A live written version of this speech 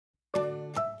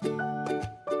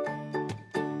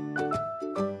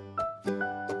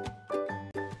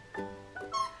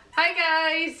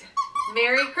guys,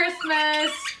 Merry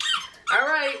Christmas. All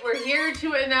right, we're here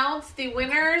to announce the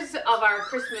winners of our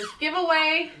Christmas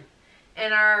giveaway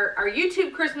and our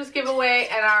YouTube Christmas giveaway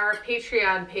and our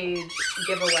Patreon page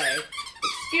giveaway.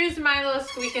 Excuse Milo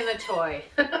squeaking the toy.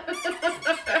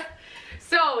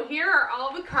 So here are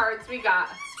all the cards we got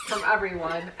from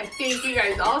everyone. I thank you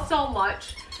guys all so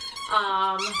much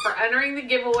for entering the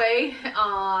giveaway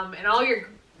and all your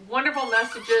wonderful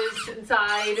messages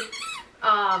inside.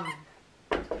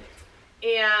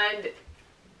 And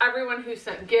everyone who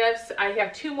sent gifts. I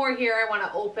have 2 more here I want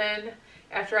to open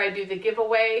after I do the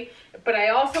giveaway. But I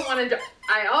also wanted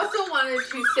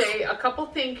to say a couple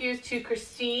thank yous to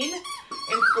Christine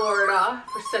in Florida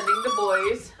for sending the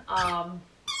boys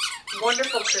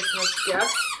wonderful Christmas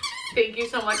gifts. Thank you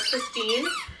so much, Christine.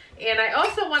 And I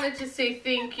also wanted to say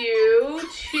thank you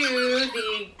to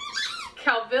the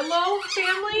Calvillo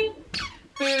family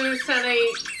who sent a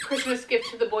Christmas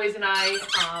gift to the boys and I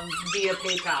via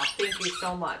PayPal. Thank you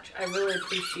so much. I really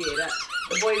appreciate it.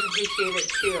 The boys appreciate it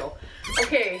too.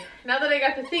 Okay, now that I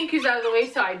got the thank yous out of the way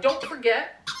so I don't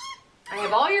forget, I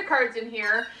have all your cards in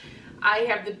here. I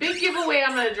have the big giveaway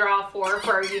I'm going to draw for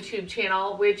our YouTube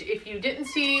channel, which if you didn't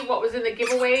see what was in the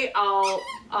giveaway, I'll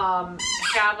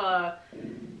have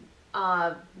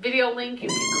a video link you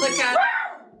can click on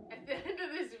at the end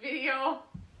of this video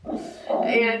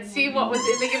and see what was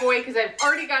in the giveaway, because I've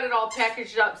already got it all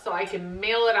packaged up so I can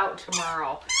mail it out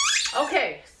tomorrow.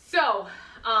 Okay, so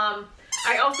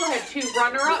I also have 2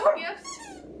 runner-up gifts.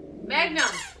 Magnum,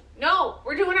 no,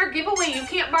 we're doing our giveaway. You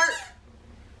can't bark.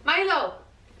 Milo.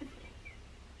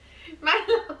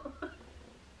 Milo.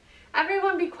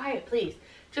 Everyone be quiet, please.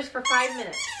 Just for 5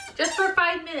 minutes. Just for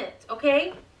 5 minutes,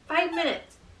 okay? 5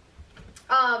 minutes.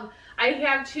 I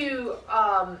have 2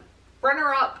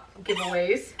 runner-up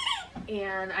giveaways,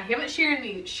 and I haven't shared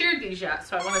these yet,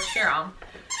 so I want to share them.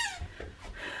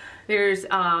 There's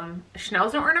a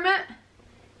Schnauzer ornament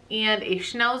and a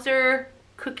Schnauzer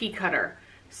cookie cutter.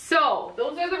 So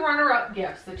those are the runner-up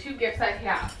gifts, the 2 gifts I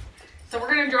have. So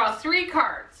we're going to draw 3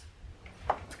 cards.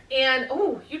 And,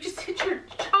 oh, you just hit your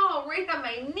jaw right on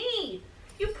my knee.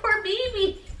 You poor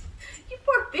baby. You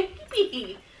poor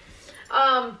baby.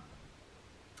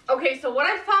 Okay, so what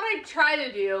I thought I'd try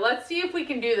to do, let's see if we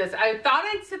can do this. I thought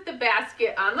I'd set the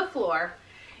basket on the floor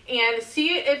and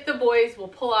see if the boys will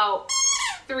pull out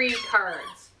 3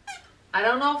 cards. I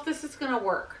don't know if this is going to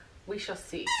work. We shall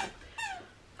see.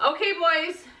 Okay,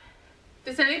 boys.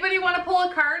 Does anybody want to pull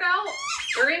a card out?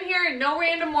 They're in here in no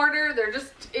random order. They're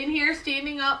just in here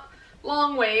standing up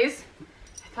long ways.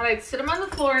 I thought I'd sit them on the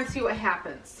floor and see what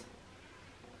happens.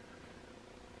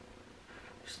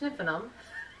 Sniffing them.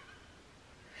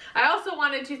 I also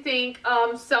wanted to thank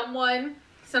someone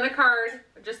sent a card,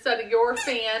 just said you're a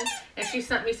fan, and she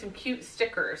sent me some cute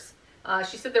stickers.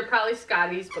 She said they're probably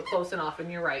Scotty's, but close enough,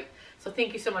 and you're right. So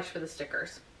thank you so much for the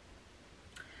stickers.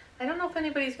 I don't know if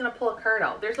anybody's going to pull a card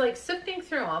out. There's like sifting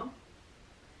through them.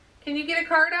 Can you get a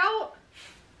card out?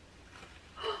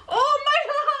 Oh,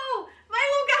 Milo!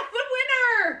 Milo got the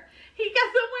winner! He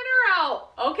got the winner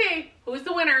out. Okay, who's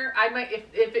the winner? I might,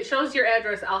 if it shows your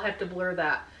address, I'll have to blur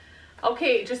that.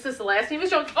 Okay, just as the last name is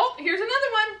Jones. Oh, here's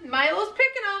another one. Milo's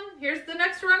picking them. Here's the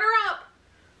next runner-up.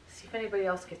 See if anybody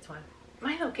else gets one.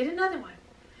 Milo, get another one.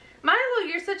 Milo,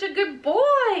 you're such a good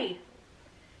boy.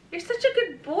 You're such a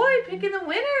good boy picking the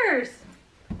winners.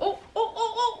 Oh, oh,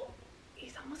 oh, oh.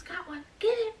 He's almost got one.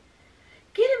 Get it.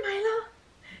 Get it, Milo.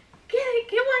 Get it.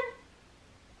 Get one.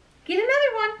 Get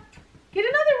another one. Get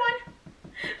another one.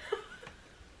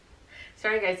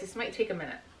 Sorry, guys. This might take a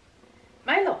minute.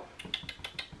 Milo.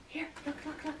 Here. Look,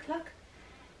 look, look, look.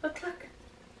 Look, look.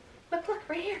 Look, look.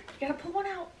 Right here. You gotta pull one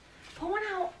out. Pull one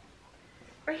out.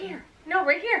 Right here. No,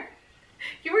 right here.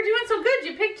 You were doing so good.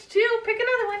 You picked 2. Pick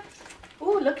another one.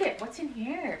 Ooh, look at what's in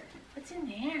here. What's in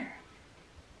there?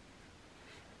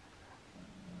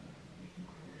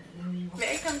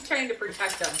 Magnum's trying to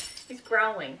protect him. He's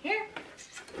growling. Here.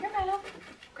 Here, Milo.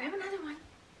 Grab another one.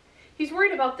 He's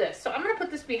worried about this, so I'm going to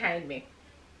put this behind me.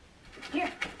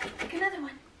 Here. Pick another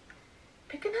one.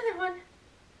 Pick another one.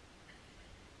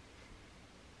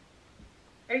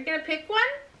 Are you going to pick one?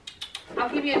 I'll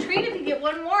give you a treat if you get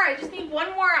one more. I just need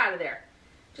one more out of there.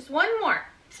 Just one more.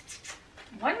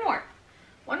 One more.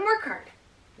 One more card.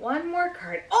 One more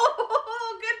card.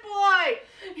 Oh, good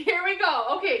boy. Here we go.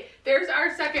 Okay, there's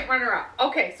our second runner-up.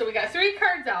 Okay, so we got 3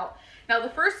 cards out. Now the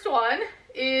first one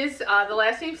is, the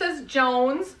last name says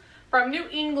Jones from New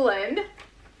England.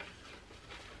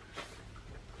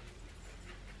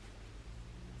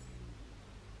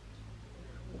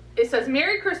 It says,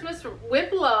 Merry Christmas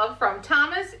with love from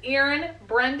Thomas, Aaron,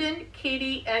 Brendan,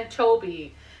 Katie, and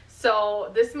Toby. So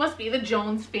this must be the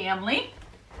Jones family.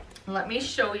 Let me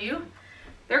show you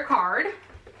their card.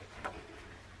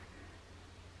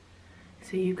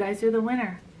 So you guys are the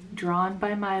winner, drawn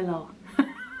by Milo.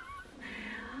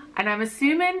 And I'm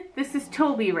assuming this is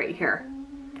Toby right here.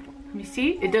 Let me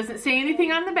see, it doesn't say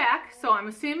anything on the back, so I'm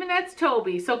assuming that's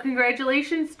Toby. So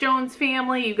congratulations, Jones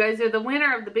family. You guys are the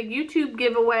winner of the big YouTube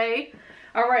giveaway.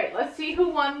 All right, let's see who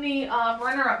won the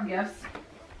runner-up gifts.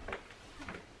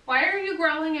 Why are you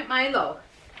growling at Milo?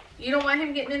 You don't want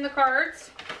him getting in the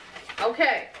cards?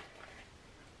 Okay.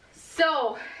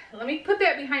 So, let me put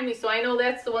that behind me so I know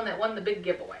that's the one that won the big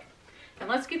giveaway. And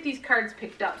let's get these cards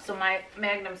picked up so my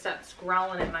Magnum stops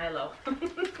growling at Milo.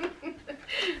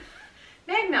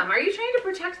 Magnum, are you trying to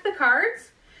protect the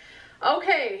cards?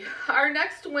 Okay, our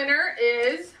next winner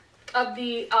is of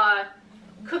the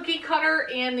cookie cutter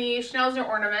and the Schnauzer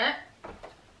ornament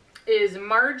is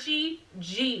Margie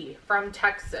G from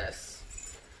Texas.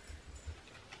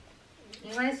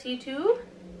 You want to see too?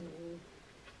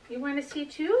 You want to see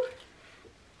too?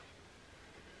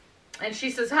 And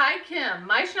she says, hi Kim,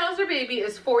 my Schnauzer baby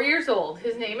is 4 years old.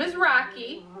 His name is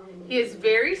Rocky. He is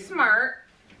very smart.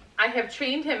 I have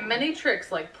trained him many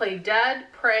tricks like play dead,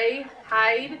 pray,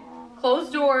 hide, close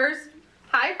doors,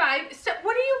 high five. Stop.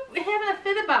 What are you having a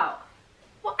fit about?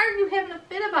 What are you having a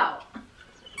fit about?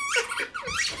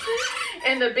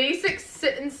 And the basics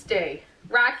sit and stay.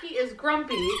 Rocky is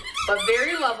grumpy, but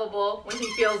very lovable when he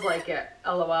feels like it.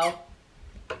 LOL.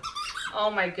 Oh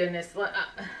my goodness. Let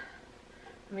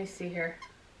me see here.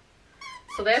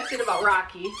 So that's it about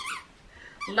Rocky.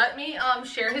 Let me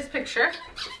share his picture.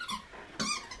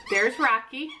 There's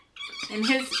Rocky. And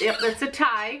his, yep, that's a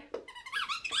tie.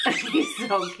 He's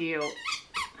so cute.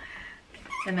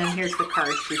 And then here's the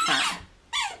card she sent.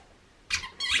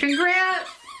 Congrats!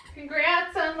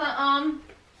 Congrats on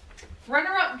the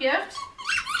runner-up gift.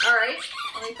 All right,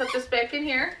 let me put this back in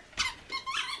here.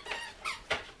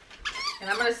 And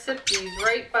I'm gonna sit these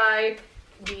right by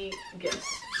the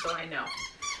gifts so I know.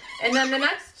 And then the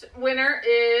next winner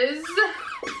is,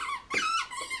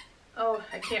 oh,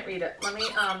 I can't read it. Let me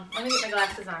get my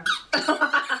glasses on.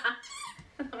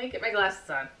 Let me get my glasses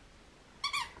on.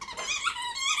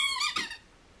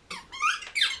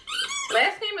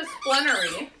 Last name is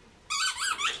Flannery.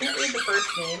 Can't read the first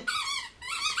name.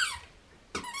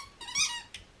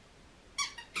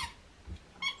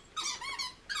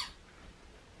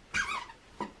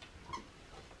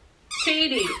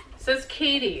 Katie. It says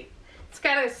Katie. It's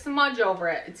got a smudge over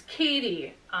it. It's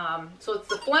Katie. So it's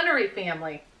the Flannery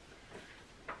family.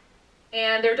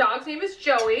 And their dog's name is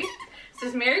Joey. It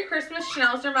says Merry Christmas,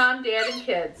 Schnauzer Mom, Dad, and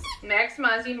Kids. Max,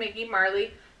 Mozzie, Miggy,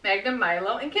 Marley, Magnum,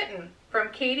 Milo, and Kitten. From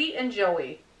Katie and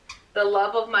Joey. The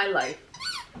love of my life.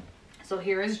 So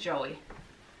here is Joey.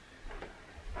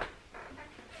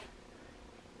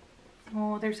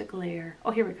 Oh, there's a glare.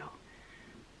 Oh, here we go.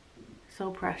 So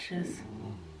precious.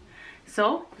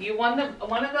 So, you won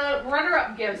one of the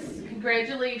runner-up gifts.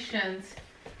 Congratulations.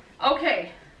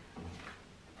 Okay.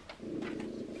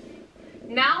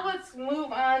 Now let's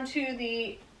move on to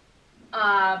the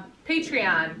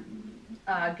Patreon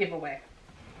giveaway.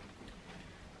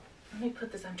 Let me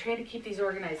put this, I'm trying to keep these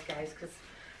organized, guys, because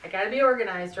I got to be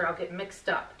organized or I'll get mixed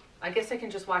up. I guess I can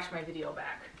just watch my video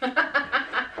back.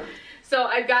 So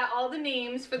I've got all the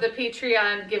names for the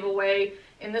Patreon giveaway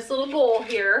in this little bowl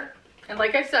here. And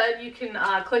like I said, you can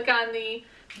click on the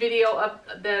video of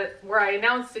where I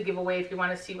announced the giveaway if you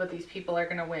want to see what these people are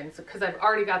going to win. So, because I've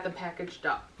already got them packaged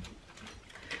up.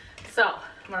 So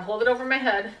I'm going to hold it over my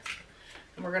head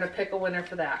and we're going to pick a winner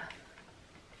for that.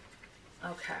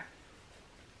 Okay.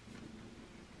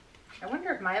 I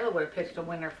wonder if Milo would have picked a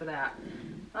winner for that.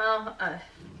 Well,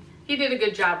 he did a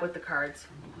good job with the cards.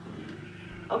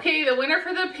 Okay, the winner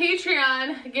for the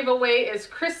Patreon giveaway is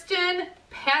Kristen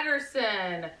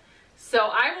Patterson. So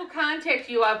I will contact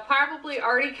you. I've probably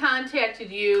already contacted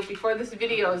you before this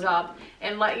video is up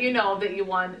and let you know that you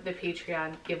won the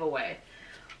Patreon giveaway.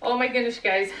 Oh my goodness,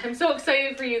 guys. I'm so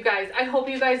excited for you guys. I hope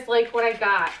you guys like what I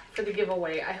got for the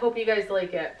giveaway. I hope you guys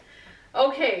like it.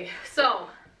 Okay, so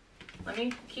let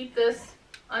me keep this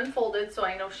unfolded so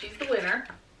I know she's the winner.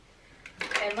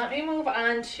 And let me move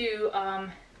on to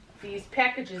these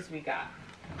packages we got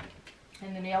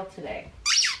in the mail today.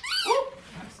 Ooh,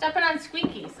 I'm stepping on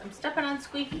squeakies. I'm stepping on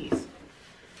squeakies.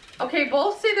 Okay,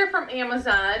 both say they're from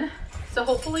Amazon. So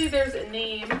hopefully there's a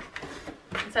name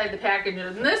inside the package.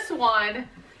 And this one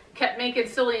kept making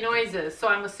silly noises. So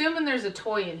I'm assuming there's a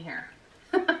toy in here.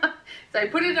 So I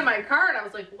put it in my cart. I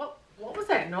was like, what was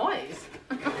that noise?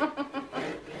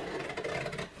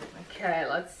 Okay,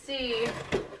 let's see.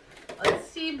 Let's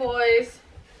see, boys.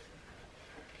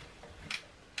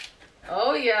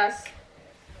 Oh, yes.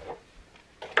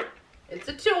 It's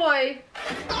a toy.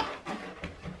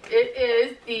 It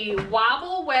is the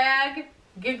Wobble Wag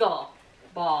Giggle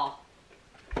Ball.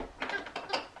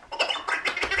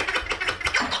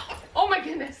 Oh my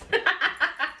goodness.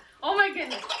 Oh my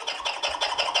goodness.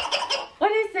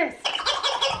 What is this?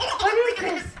 What is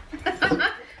this?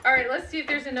 All right, let's see if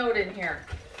there's a note in here.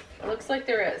 It looks like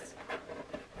there is.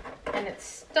 And it's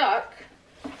stuck.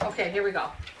 Okay, here we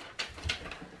go.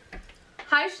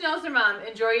 Hi, Schnauzer Mom.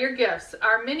 Enjoy your gifts.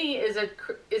 Our Minnie is a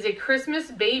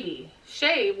Christmas baby.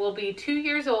 Shay will be 2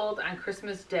 years old on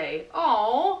Christmas Day.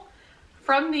 Oh,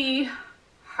 from the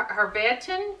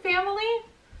Harvatin family?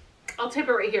 I'll type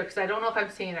it right here because I don't know if I'm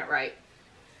saying it right.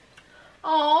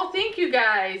 Oh, thank you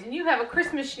guys. And you have a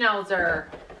Christmas Schnauzer.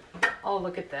 Oh,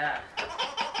 look at that.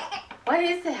 What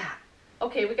is that?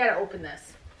 Okay, we gotta open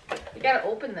this. We gotta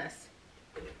open this.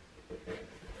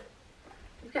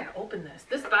 We gotta open this.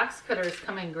 This box cutter is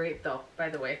coming great though, by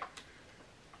the way.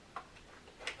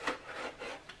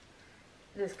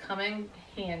 It is coming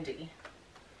handy.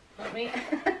 Let me,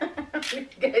 you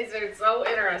guys are so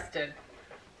interested.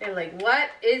 They're like, what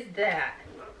is that?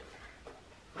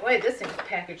 Boy, this thing's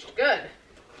packaged good.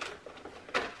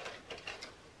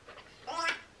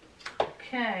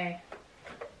 Okay.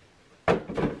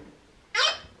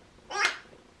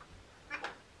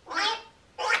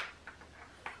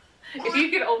 If you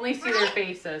could only see their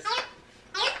faces.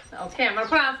 Okay, I'm going to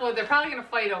put it on the floor. They're probably going to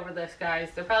fight over this, guys.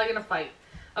 They're probably going to fight.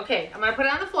 Okay, I'm going to put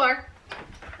it on the floor.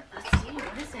 Let's see,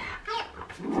 what is that?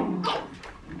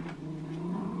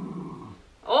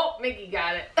 Oh, Miggy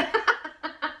got it.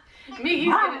 Miggy's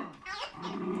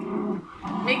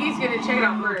gonna check it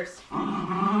out first.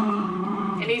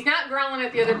 And he's not growling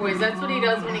at the other boys. That's what he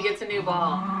does when he gets a new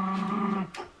ball.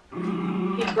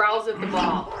 He growls at the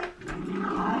ball.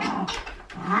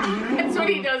 That's what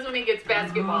he does when he gets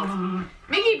basketballs.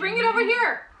 Miggy, bring it over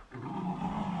here.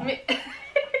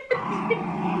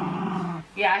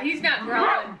 Yeah, he's not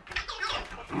growling.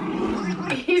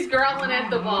 He's growling at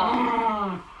the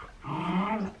ball.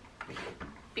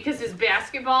 Because his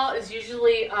basketball is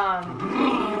usually got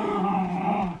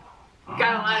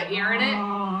a lot of air in it.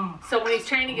 So when he's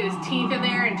trying to get his teeth in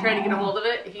there and try to get a hold of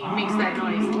it, he makes that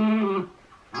noise.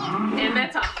 And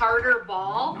that's a harder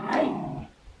ball.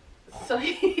 So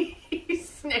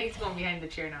he's going behind the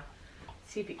chair now.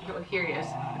 See if he, oh, here he is.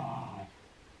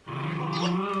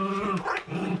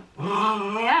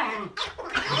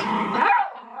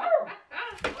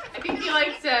 I think he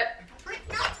likes it.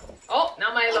 Oh,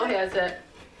 now Milo has it.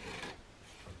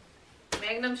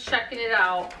 Magnum's checking it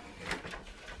out.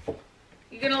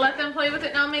 You gonna let them play with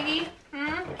it now, Miggy?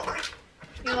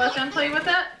 You gonna let them play with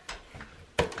it?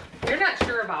 You're not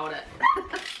sure about it.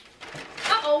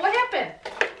 Uh-oh, what happened?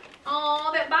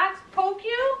 Oh, that box poked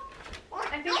you?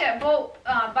 I think that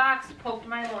box poked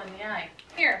Milo in the eye.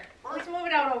 Here, let's move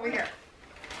it out over here.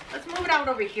 Let's move it out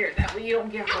over here. That way you don't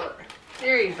get hurt.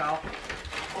 There you go.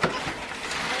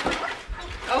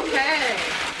 Okay.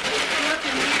 Let's look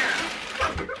in here.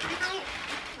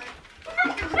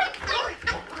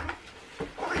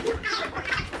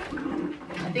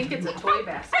 I think it's a toy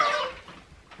basket.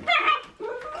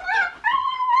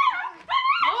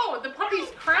 Oh, the puppy's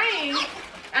crying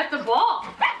at the ball.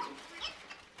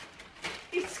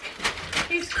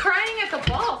 He's crying at the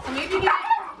ball, so maybe he...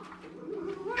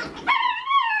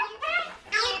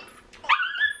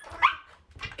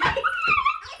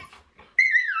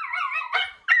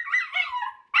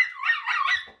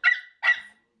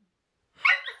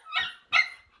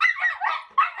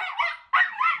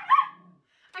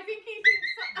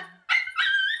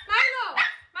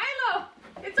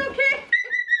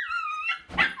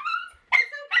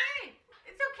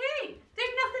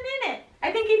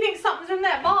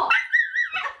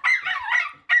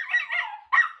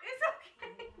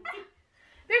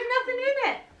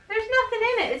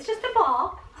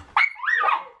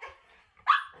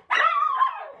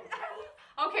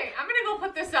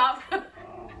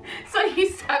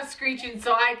 Screeching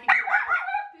so I can...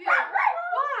 Yeah.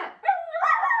 What?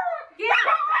 Yeah.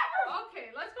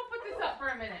 Okay, let's go put this up for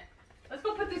a minute. Let's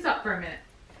go put this up for a minute.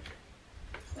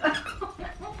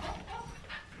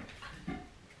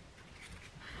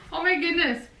 Oh my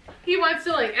goodness. He wants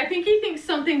to I think he thinks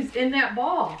something's in that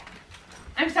ball.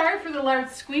 I'm sorry for the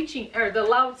loud screeching, or the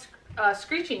loud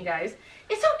screeching, guys.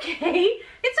 It's okay.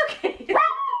 It's okay.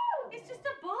 It's just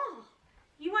a ball.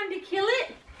 You wanted to kill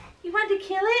it? You wanted to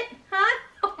kill it? Huh?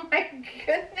 Oh my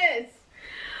goodness.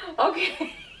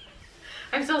 Okay.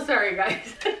 I'm so sorry,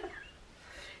 guys.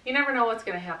 You never know what's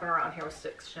going to happen around here with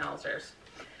 6 Schnauzers.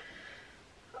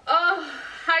 Oh,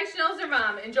 hi, Schnauzer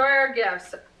Mom. Enjoy our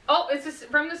gifts. Oh, it's just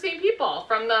from the same people,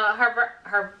 from the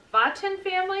Harvatan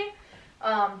family.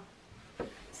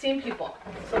 Same people.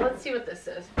 So let's see what this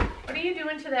is. What are you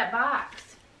doing to that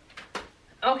box?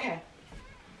 Okay.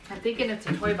 I'm thinking it's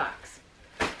a toy box.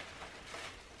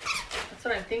 That's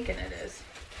what I'm thinking it is,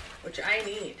 which I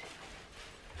need.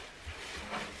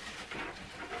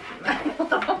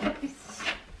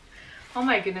 Oh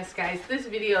my goodness, guys. This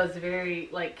video is very,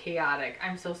 like, chaotic.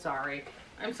 I'm so sorry.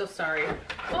 I'm so sorry.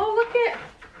 Oh, look at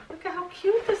how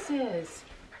cute this is.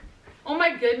 Oh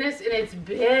my goodness, and it's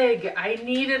big. I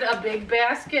needed a big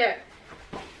basket.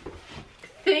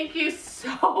 Thank you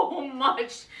so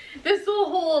much. This will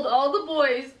hold all the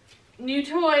boys' new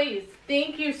toys.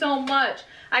 Thank you so much.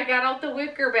 I got out the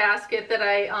wicker basket that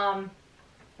I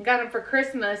got them for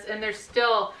Christmas, and they're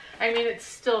still, I mean, it's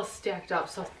still stacked up.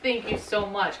 So thank you so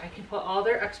much. I can put all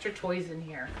their extra toys in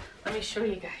here. Let me show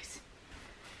you guys.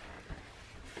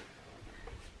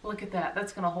 Look at that.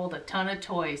 That's going to hold a ton of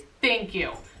toys. Thank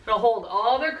you. It'll hold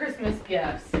all their Christmas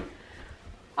gifts.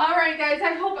 All right, guys.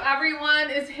 I hope everyone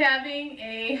is having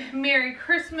a Merry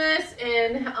Christmas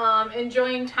and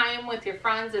enjoying time with your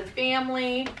friends and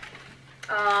family.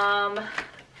 I'm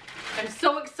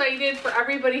so excited for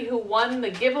everybody who won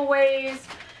the giveaways.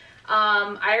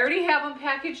 I already have them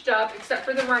packaged up except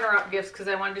for the runner-up gifts because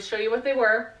I wanted to show you what they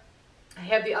were. I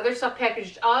have the other stuff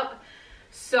packaged up.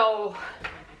 So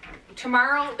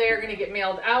tomorrow they're going to get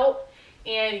mailed out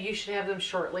and you should have them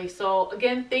shortly. So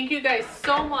again, thank you guys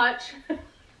so much. I'm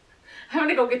going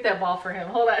to go get that ball for him.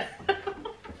 Hold on.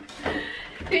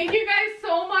 Thank you guys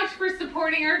so much for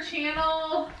supporting our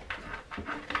channel.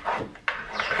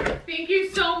 Thank you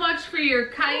so much for your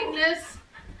kindness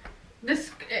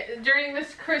during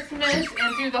this Christmas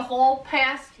and through the whole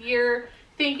past year.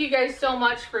 Thank you guys so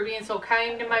much for being so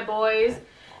kind to my boys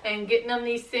and getting them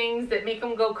these things that make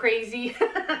them go crazy.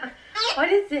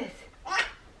 What is this?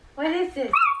 What is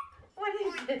this? What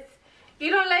is this? You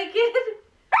don't like it?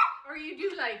 Or you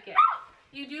do like it?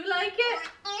 You do like it?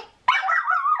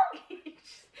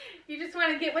 You just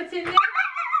want to get what's in there?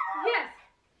 Yes.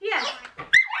 Yes.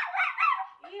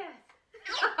 Yes.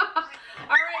 All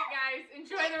right, guys.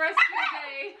 Enjoy the rest of your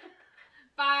day.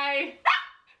 Bye.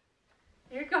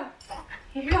 Here you go.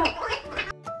 Here you go.